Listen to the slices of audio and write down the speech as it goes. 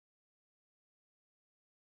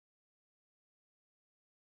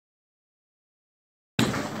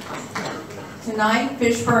Tonight,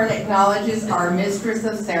 Fishburne acknowledges our Mistress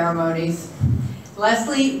of Ceremonies,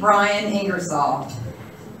 Leslie Bryan Ingersoll.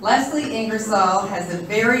 Leslie Ingersoll has a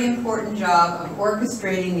very important job of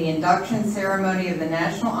orchestrating the induction ceremony of the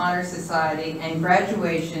National Honor Society and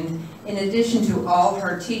graduation, in addition to all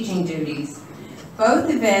her teaching duties. Both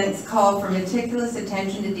events call for meticulous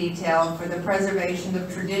attention to detail for the preservation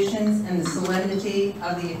of traditions and the solemnity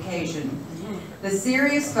of the occasion. The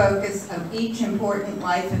serious focus of each important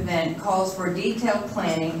life event calls for detailed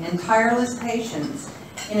planning and tireless patience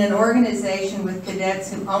in an organization with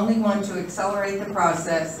cadets who only want to accelerate the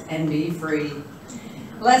process and be free.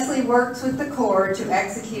 Leslie works with the Corps to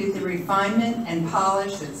execute the refinement and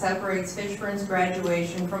polish that separates Fishburne's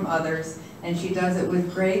graduation from others, and she does it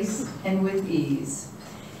with grace and with ease.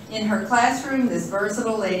 In her classroom, this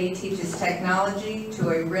versatile lady teaches technology to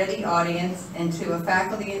a ready audience and to a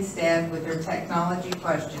faculty and staff with their technology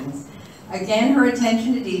questions. Again, her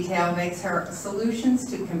attention to detail makes her solutions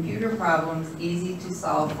to computer problems easy to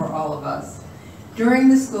solve for all of us. During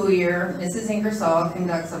the school year, Mrs. Ingersoll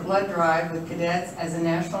conducts a blood drive with cadets as a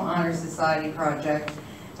National Honor Society project,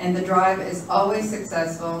 and the drive is always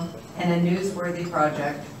successful and a newsworthy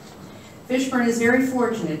project. Fishburne is very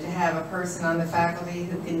fortunate to have a person on the faculty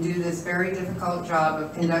who can do this very difficult job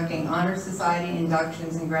of conducting Honor Society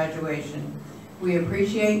inductions and graduation. We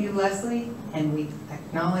appreciate you, Leslie, and we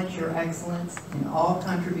acknowledge your excellence in all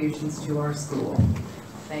contributions to our school.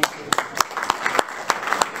 Thank you.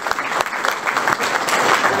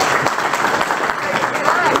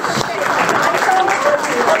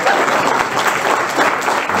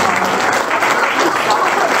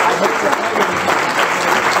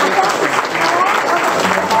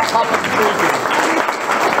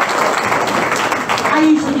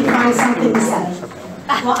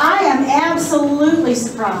 Well, I am absolutely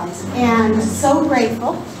surprised and so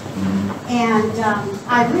grateful, and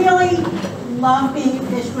I really love being at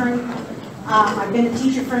Fishburne. I've been a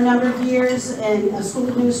teacher for a number of years and a school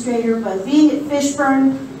administrator, but being at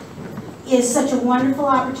Fishburne is such a wonderful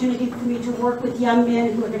opportunity for me to work with young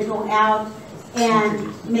men who are going to go out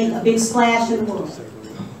and make a big splash in the world.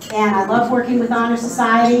 And I love working with Honor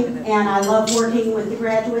Society, and I love working with the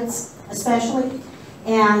graduates especially.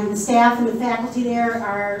 And the staff and the faculty there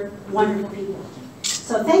are wonderful people.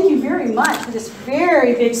 So thank you very much for this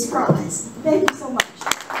very big surprise. Thank you so much.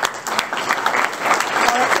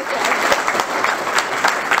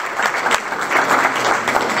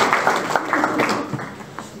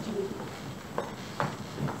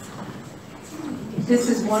 This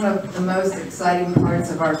is one of the most exciting parts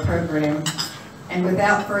of our program. And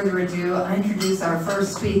without further ado, I introduce our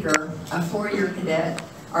first speaker, a four-year cadet,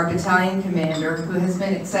 our battalion commander, who has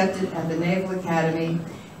been accepted at the Naval Academy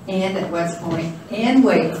and at West Point and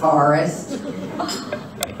Wake Forest,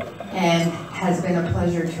 and has been a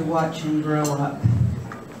pleasure to watch him grow up.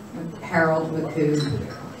 Harold McCoo.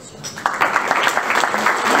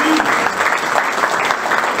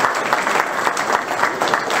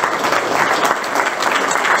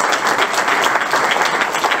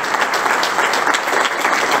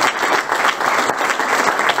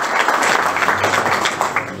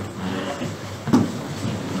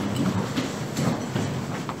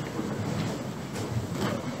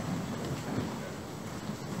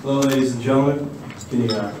 Hello, ladies and gentlemen. Can you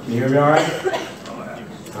hear me all right?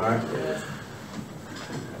 All right.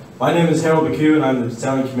 My name is Harold McCoo, and I'm the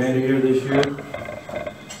battalion commander here this year.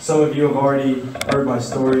 Some of you have already heard my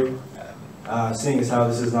story, seeing as how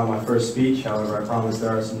this is not my first speech. However, I promise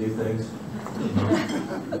there are some new things.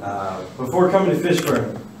 Before coming to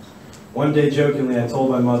Fishburne, one day jokingly I told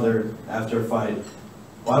my mother after a fight,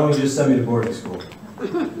 "Why don't you just send me to boarding school?"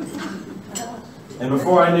 And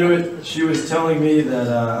before I knew it, she was telling me that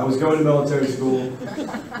I was going to military school,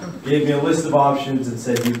 gave me a list of options and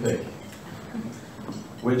said, "You pick."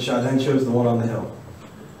 Which I then chose the one on the hill.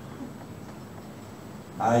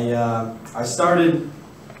 I started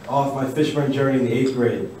off my Fishburne journey in the 8th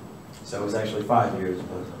grade, so it was actually 5 years,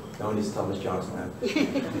 but no one needs to tell Miss Johnson that.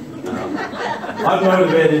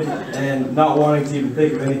 Unmotivated and not wanting to even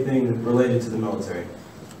think of anything related to the military.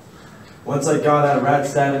 Once I got out of rat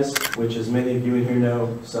status, which as many of you in here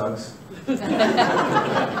know, sucks,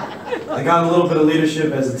 I got a little bit of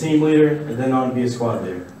leadership as a team leader and then on to be a squad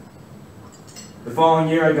leader. The following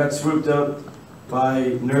year I got swooped up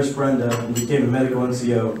by Nurse Brenda and became a medical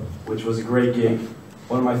NCO, which was a great gig,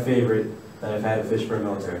 one of my favorite that I've had at Fishburne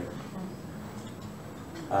Military.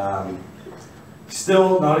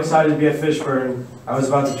 Still not excited to be at Fishburne, I was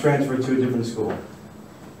about to transfer to a different school.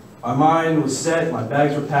 My mind was set, my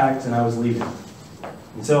bags were packed, and I was leaving.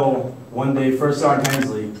 Until one day, First Sergeant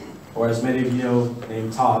Hensley, or as many of you know,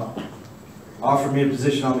 named Top, offered me a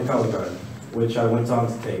position on the color guard. which I went on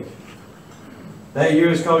to take. That year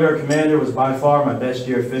as Color Guard Commander was by far my best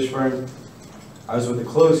year at Fishburne. I was with a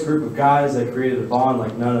close group of guys that created a bond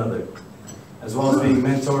like none other, as well as being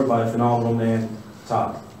mentored by a phenomenal man,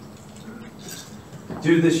 Todd.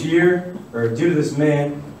 Due to this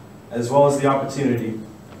man, as well as the opportunity,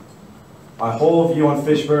 my whole view on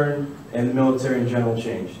Fishburne and the military in general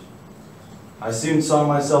changed. I soon saw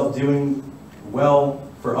myself doing well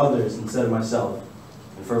for others instead of myself,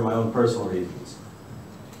 and for my own personal reasons.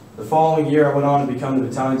 The following year, I went on to become the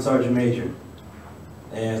Battalion Sergeant Major,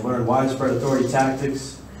 and learned widespread authority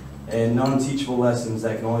tactics and non-teachable lessons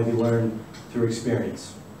that can only be learned through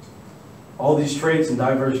experience. All these traits and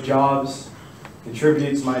diverse jobs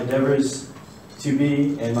contributed to my endeavors to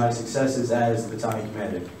be and my successes as the battalion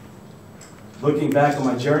commander. Looking back on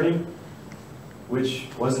my journey, which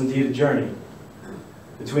was indeed a journey,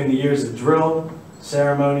 between the years of drill,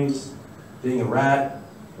 ceremonies, being a rat,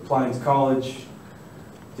 applying to college,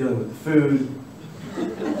 dealing with the food,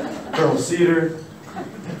 Colonel Cedar,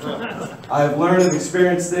 I have learned and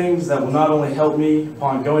experienced things that will not only help me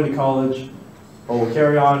upon going to college, but will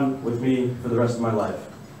carry on with me for the rest of my life.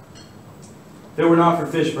 If it were not for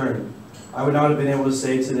Fishburne, I would not have been able to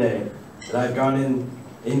say today that I've gone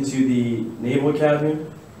into the Naval Academy,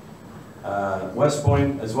 West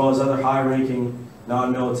Point, as well as other high-ranking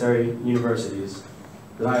non-military universities,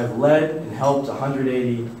 that I have led and helped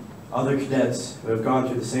 180 other cadets who have gone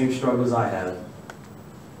through the same struggles I have.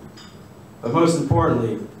 But most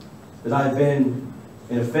importantly, that I've been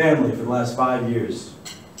in a family for the last 5 years,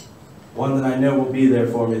 one that I know will be there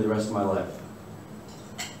for me the rest of my life.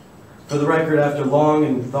 For the record, after long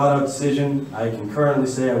and thought-out decision, I can currently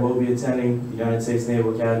say I will be attending the United States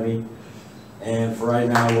Naval Academy, and for right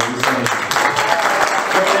now, I will be saying,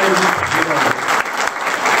 thank you very much.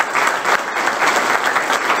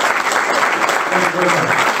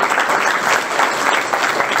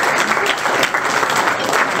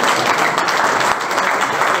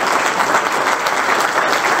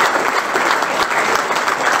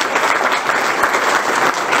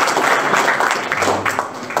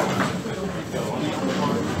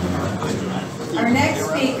 Our next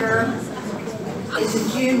speaker is a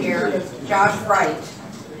junior, Josh Bright.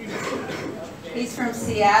 He's from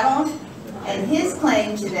Seattle, and his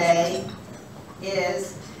claim today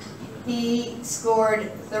is he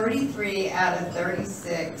scored 33 out of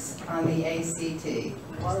 36 on the ACT.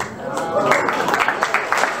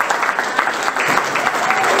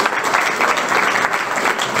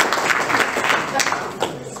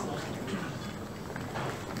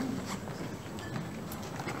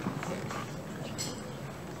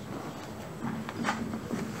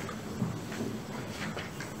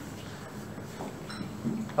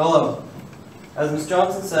 Hello. As Ms.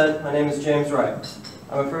 Johnson said, my name is James Wright.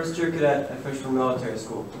 I'm a first-year cadet at Fishburne Military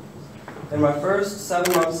School. In my first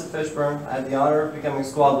 7 months at Fishburne, I had the honor of becoming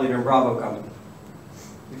squad leader in Bravo Company.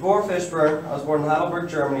 Before Fishburne, I was born in Heidelberg,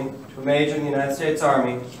 Germany, to a major in the United States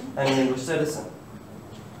Army and an English citizen.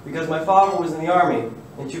 Because my father was in the Army,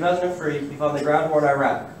 in 2003, he fought on the ground war in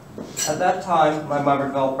Iraq. At that time, my mother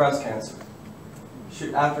developed breast cancer.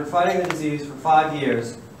 After fighting the disease for 5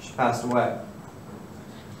 years, she passed away.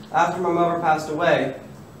 After my mother passed away,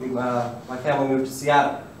 my family moved to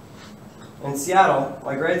Seattle. In Seattle,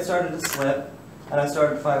 my grades started to slip, and I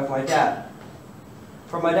started to fight with my dad.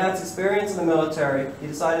 From my dad's experience in the military, he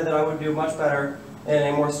decided that I would do much better in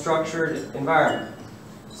a more structured environment.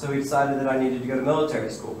 So he decided that I needed to go to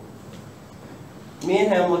military school. Me and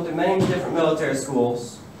him looked at many different military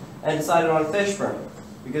schools and decided on Fishburne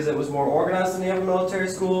because it was more organized than the other military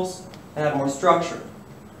schools and had more structure.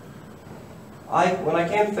 When I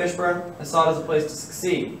came to Fishburne, I saw it as a place to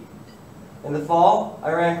succeed. In the fall,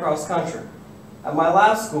 I ran cross country. At my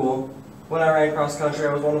last school, when I ran cross country,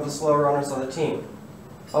 I was one of the slower runners on the team.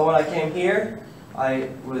 But when I came here, I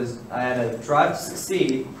had a drive to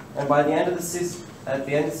succeed, and by the end of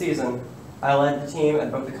the season, I led the team at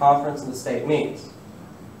both the conference and the state meets.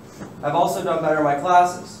 I've also done better in my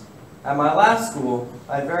classes. At my last school,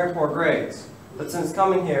 I had very poor grades, but since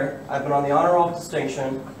coming here, I've been on the honor roll of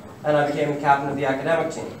distinction, and I became the captain of the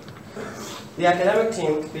academic team. The academic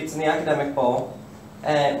team competes in the Academic Bowl,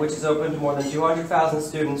 which is open to more than 200,000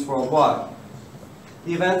 students worldwide.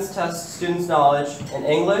 The events test students' knowledge in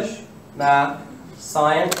English, math,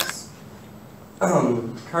 science,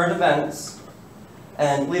 current events,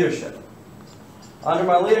 and leadership. Under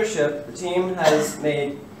my leadership, the team has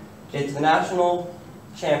made it to the national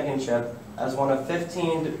championship as one of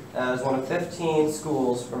 15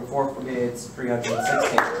 schools from 4th Brigade's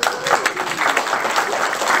 316.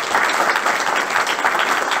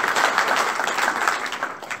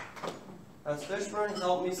 As Fishburne has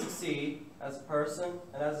helped me succeed succeed as a person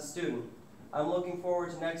and as a student, I'm looking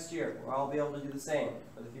forward to next year where I'll be able to do the same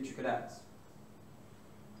for the future cadets.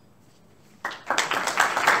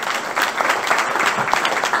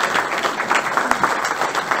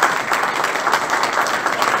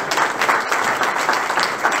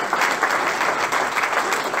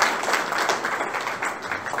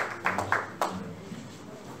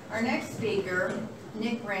 Our next speaker,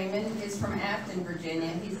 Nick Raymond, is from Afton, Virginia.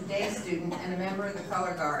 He's a day student and a member of the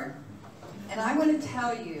Color Guard. And I want to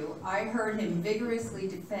tell you, I heard him vigorously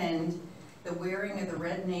defend the wearing of the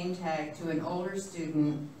red name tag to an older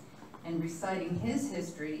student and reciting his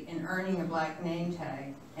history in earning a black name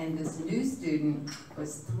tag. And this new student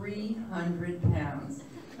was 300 pounds.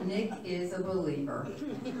 Nick is a believer.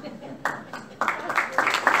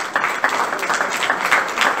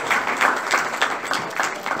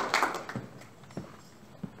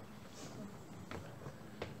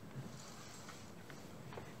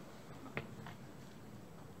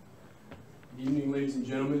 Good evening, ladies and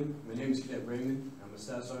gentlemen. My name is Cadet Raymond. I'm a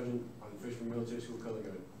Staff Sergeant on the Fishburne Military School Color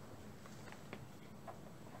Guard.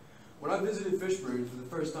 When I visited Fishburne for the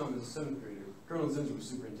first time as a 7th grader, Colonel Young was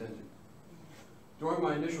superintendent. During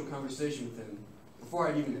my initial conversation with him, before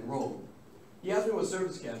I'd even enrolled, he asked me what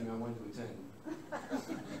service academy I wanted to attend.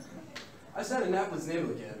 I said Annapolis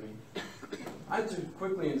Naval Academy. I answered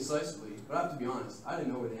quickly and decisively, but I have to be honest, I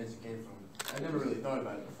didn't know where the answer came from. I'd never really thought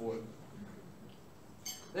about it before.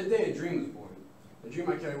 That day, a dream was born, a dream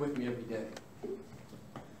I carry with me every day.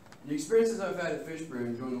 The experiences I've had at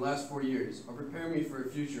Fishburne during the last 4 years are preparing me for a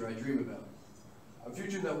future I dream about, a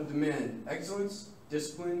future that will demand excellence,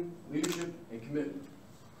 discipline, leadership, and commitment.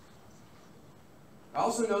 I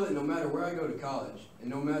also know that no matter where I go to college, and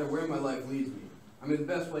no matter where my life leads me, I'm in the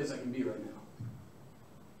best place I can be right now.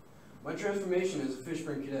 My transformation as a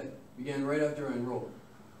Fishburne cadet began right after I enrolled.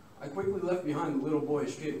 I quickly left behind the little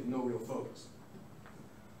boyish kid with no real focus.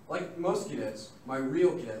 Like most cadets, my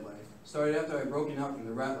real cadet life started after I had broken out from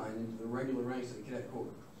the rat line into the regular ranks of the Cadet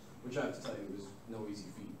Corps, which I have to tell you was no easy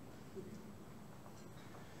feat.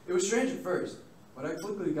 It was strange at first, but I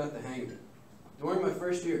quickly got the hang of it. During my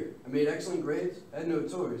first year, I made excellent grades, had no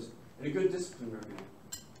tours, and a good discipline record.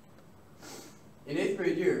 In 8th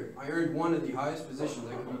grade year, I earned one of the highest positions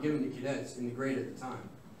that could be given to cadets in the grade at the time,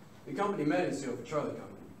 the company med seal for Charlie Company.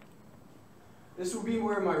 This would be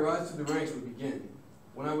where my rise to the ranks would begin,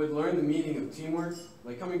 when I would learn the meaning of teamwork,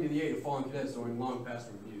 like coming to the aid of fallen cadets during long past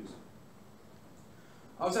reviews.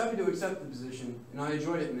 I was happy to accept the position, and I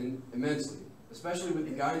enjoyed it immensely, especially with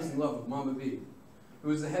the guidance and love of Mama B, who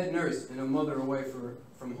was the head nurse and a mother away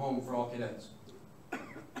from home for all cadets.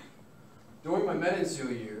 During my med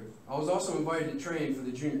seal year, I was also invited to train for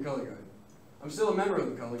the Junior Color Guard. I'm still a member of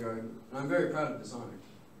the Color Guard, and I'm very proud of this honor.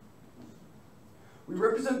 We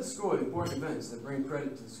represent the school at important events that bring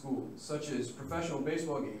credit to the school, such as professional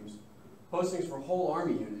baseball games, postings for whole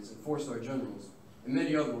Army units and 4-star generals, and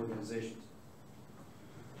many other organizations.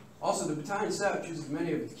 Also, the battalion staff chooses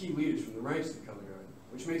many of its key leaders from the ranks of the Color Guard,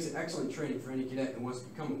 which makes it excellent training for any cadet who wants to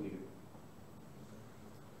become a leader.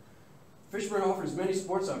 Fishburne offers many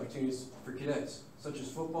sports opportunities for cadets, such as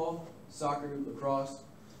football, soccer, lacrosse,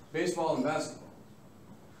 baseball, and basketball.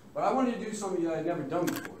 But I wanted to do something that I had never done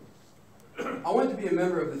before. I wanted to be a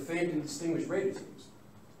member of the famed and distinguished Raider teams.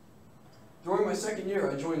 During my second year,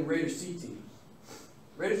 I joined the Raider C team.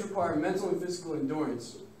 Raiders require mental and physical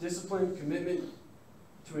endurance, discipline, commitment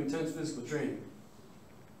to intense physical training.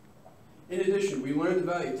 In addition, we learned the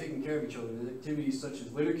value of taking care of each other in activities such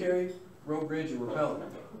as litter carry, rope bridge, and rappelling.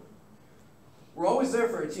 We're always there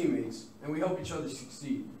for our teammates, and we help each other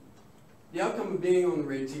succeed. The outcome of being on the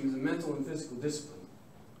Raider team is a mental and physical discipline.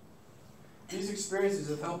 These experiences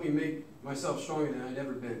have helped me make myself stronger than I'd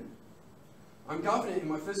ever been. I'm confident in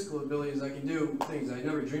my physical abilities. I can do things I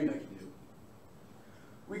never dreamed I could do.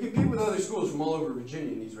 We compete with other schools from all over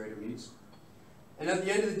Virginia in these Raider meets. And at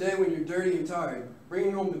the end of the day, when you're dirty and tired,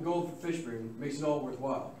 bringing home the gold for Fishburne makes it all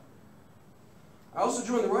worthwhile. I also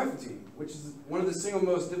joined the rifle team, which is one of the single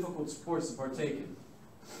most difficult sports to partake in.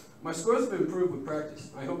 My scores have improved with practice,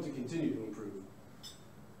 and I hope to continue to improve.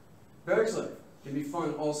 Barracks life can be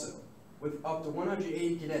fun also. With up to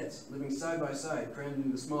 180 cadets living side by side crammed into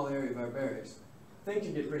the small area of our barracks, things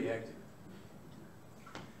can get pretty hectic.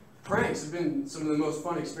 Pranks have been some of the most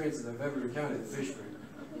fun experiences I've ever encountered at Fishburne,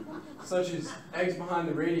 such as eggs behind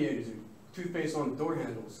the radiators or toothpaste on the door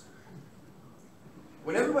handles.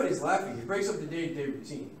 When everybody's laughing, it breaks up the day-to-day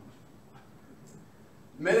routine.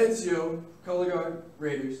 Med NCO, Color Guard,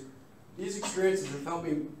 Raiders, these experiences have helped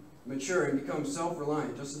me mature and become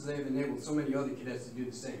self-reliant, just as they have enabled so many other cadets to do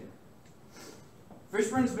the same.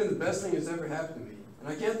 Fishburne has been the best thing that's ever happened to me, And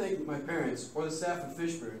I can't thank my parents or the staff of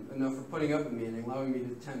Fishburne enough for putting up with me and allowing me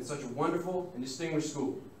to attend such a wonderful and distinguished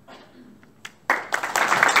school.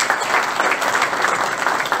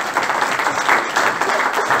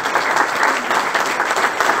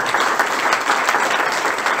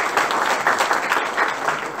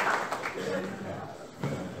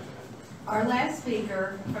 Our last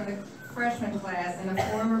speaker from the freshman class and a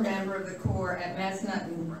former member of the Corps at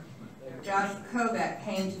Massanutten, Josh Kovac,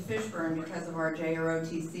 came to Fishburne because of our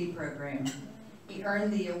JROTC program. He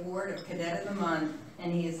earned the award of Cadet of the Month,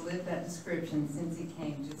 and he has lived that description since he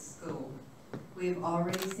came to school. We have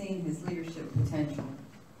already seen his leadership potential.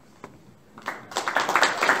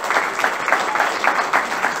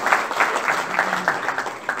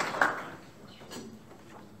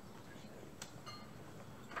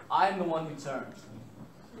 I am the one who turned.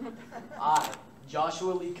 I,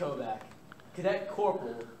 Joshua Lee Kovac, Cadet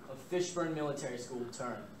Corporal of Fishburne Military School,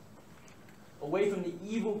 turned. Away from the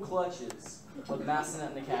evil clutches of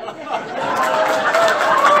Massanutten Academy.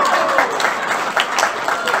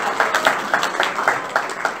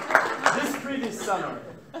 This previous summer,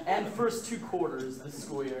 and first 2 quarters of the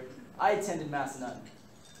school year, I attended Massanutten.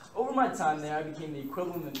 Over my time there, I became the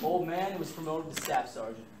equivalent of an old man who was promoted to staff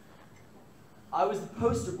sergeant. I was the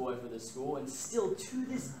poster boy for this school, and still to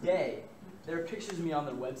this day, there are pictures of me on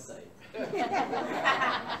their website.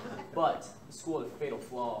 But the school had a fatal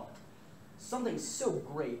flaw. Something so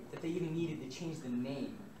great that they even needed to change the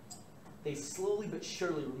name. They slowly but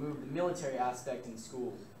surely removed the military aspect in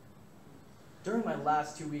school. During my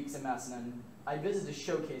last 2 weeks at Massanutten, I visited a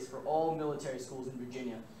showcase for all military schools in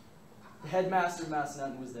Virginia. The headmaster of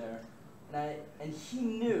Massanutten was there, and he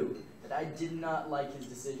knew that I did not like his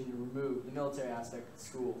decision to remove the military aspect of the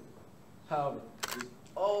school. However, it was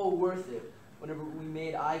all worth it whenever we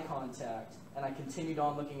made eye contact and I continued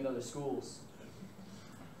on looking at other schools.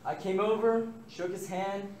 I came over, shook his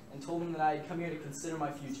hand, and told him that I had come here to consider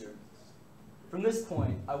my future. From this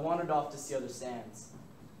point, I wandered off to see other stands.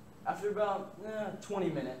 After about 20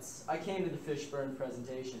 minutes, I came to the Fishburne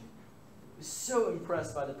presentation. I was so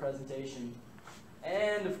impressed by the presentation,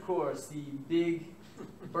 and of course, the big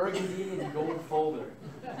burgundy and gold folder.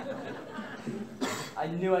 I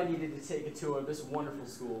knew I needed to take a tour of this wonderful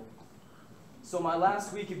school. So my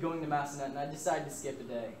last week of going to Massanutten, I decided to skip a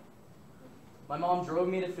day. My mom drove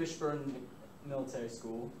me to Fishburne Military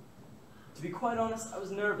School. To be quite honest, I was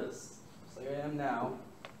nervous, just like I am now.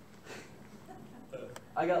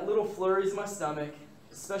 I got little flurries in my stomach,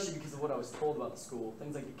 especially because of what I was told about the school.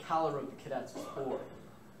 Things like the caliber of the cadets was poor.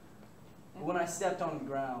 But when I stepped on the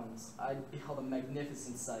grounds, I beheld a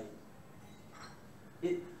magnificent sight.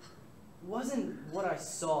 It wasn't what I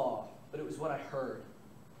saw, but it was what I heard.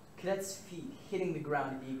 Cadets' feet hitting the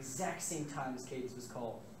ground at the exact same time as cadence was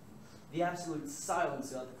called. The absolute silence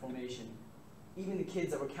throughout the formation. Even the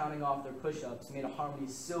kids that were counting off their push-ups made a harmony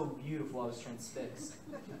so beautiful I was transfixed.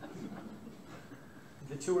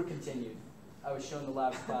 The tour continued. I was shown the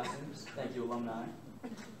lab's classrooms. Thank you, alumni.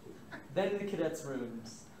 Then to the cadets'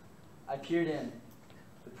 rooms. I peered in.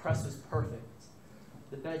 The press was perfect.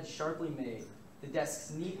 The bed sharply made. The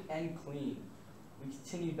desks neat and clean. We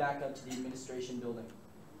continued back up to the administration building.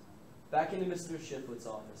 Back into Mr. Shiflett's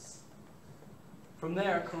office. From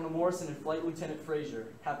there, Colonel Morrison and Flight Lieutenant Frazier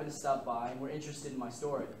happened to stop by and were interested in my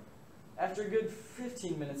story. After a good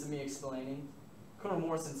 15 minutes of me explaining, Colonel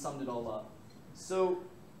Morrison summed it all up. So,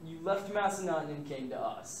 you left Massanutten and came to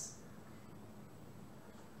us.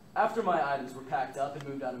 After my items were packed up and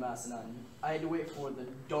moved out of Massanutten, I had to wait for the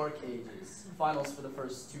dark ages, finals for the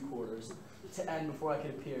first 2 quarters, to end before I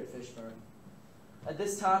could appear at Fishburne. At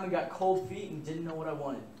this time, I got cold feet and didn't know what I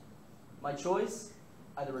wanted. My choice?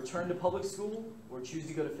 Either return to public school or choose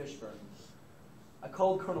to go to Fishburne. I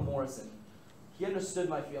called Colonel Morrison. He understood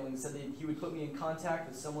my feelings, said that he would put me in contact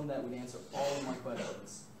with someone that would answer all of my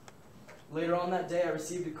questions. Later on that day, I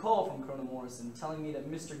received a call from Colonel Morrison telling me that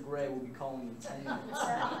Mr. Gray will be calling in 10 minutes.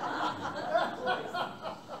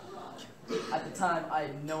 At the time, I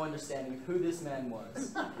had no understanding of who this man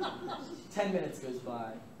was. 10 minutes goes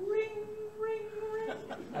by. Ring, ring, ring.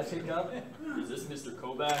 I pick up. Is this Mr.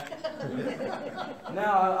 Kovac?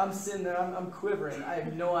 Now I'm sitting there, I'm quivering. I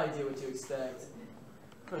have no idea what to expect.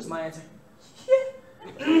 First, my answer,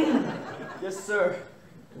 yeah. Yes, sir.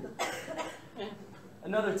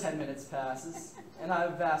 Another 10 minutes passes, and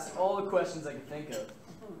I've asked all the questions I could think of.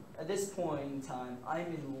 At this point in time, I am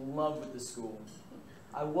in love with the school.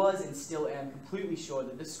 I was and still am completely sure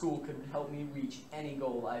that this school could help me reach any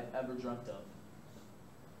goal I've ever dreamt of.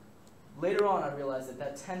 Later on, I realized that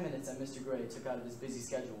that 10 minutes that Mr. Gray took out of his busy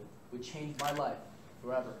schedule would change my life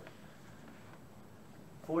forever.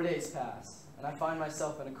 4 days pass, and I find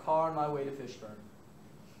myself in a car on my way to Fishburne.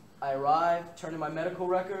 I arrive, turn in my medical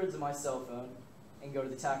records and my cell phone, and go to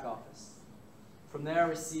the TAC office. From there, I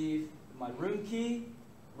receive my room key,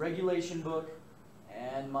 regulation book,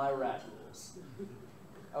 and my rat rules.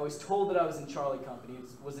 I was told that I was in Charlie Company,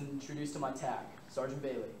 was introduced to my TAC, Sergeant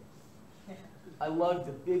Bailey. I lugged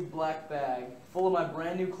the big black bag full of my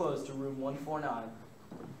brand new clothes to room 149.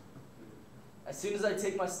 As soon as I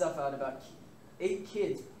take my stuff out, about 8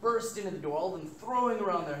 kids burst into the door, all of them throwing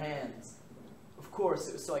around their hands. Of course,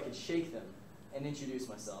 it was so I could shake them and introduce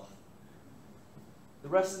myself. The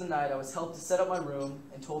rest of the night, I was helped to set up my room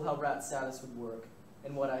and told how rat status would work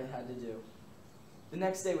and what I had to do. The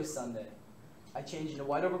next day was Sunday. I changed into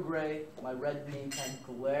white over gray, my red paint pen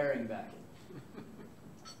glaring back in.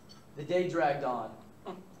 The day dragged on.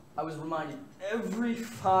 I was reminded every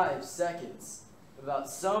 5 seconds about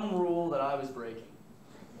some rule that I was breaking.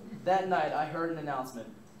 That night, I heard an announcement.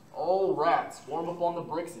 All rats form up on the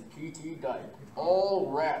bricks in PT Dyke. All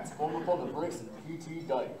rats form up on the bricks in PT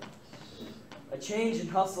Dyke. I changed and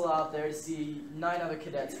hustled out there to see 9 other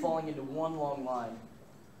cadets falling into one long line.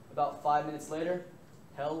 About 5 minutes later,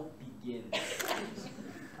 hell begins.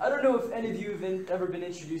 I don't know if any of you have ever been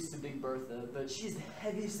introduced to Big Bertha, but she's the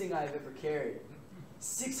heaviest thing I've ever carried.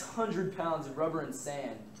 600 pounds of rubber and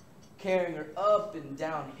sand, carrying her up and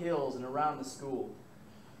down hills and around the school.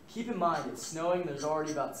 Keep in mind, it's snowing, there's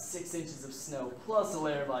already about 6 inches of snow, plus a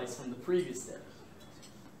layer of ice from the previous day.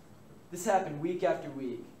 This happened week after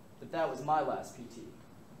week, but that was my last PT.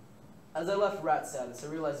 As I left rat status, I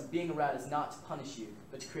realized that being a rat is not to punish you,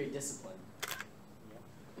 but to create discipline.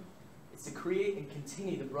 It's to create and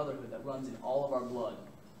continue the brotherhood that runs in all of our blood.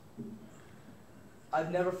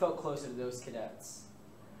 I've never felt closer to those cadets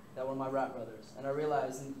that were my rat brothers, and I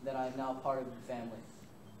realize that I am now part of the family,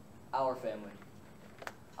 our family.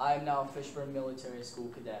 I am now a Fishburne Military School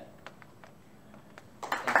cadet.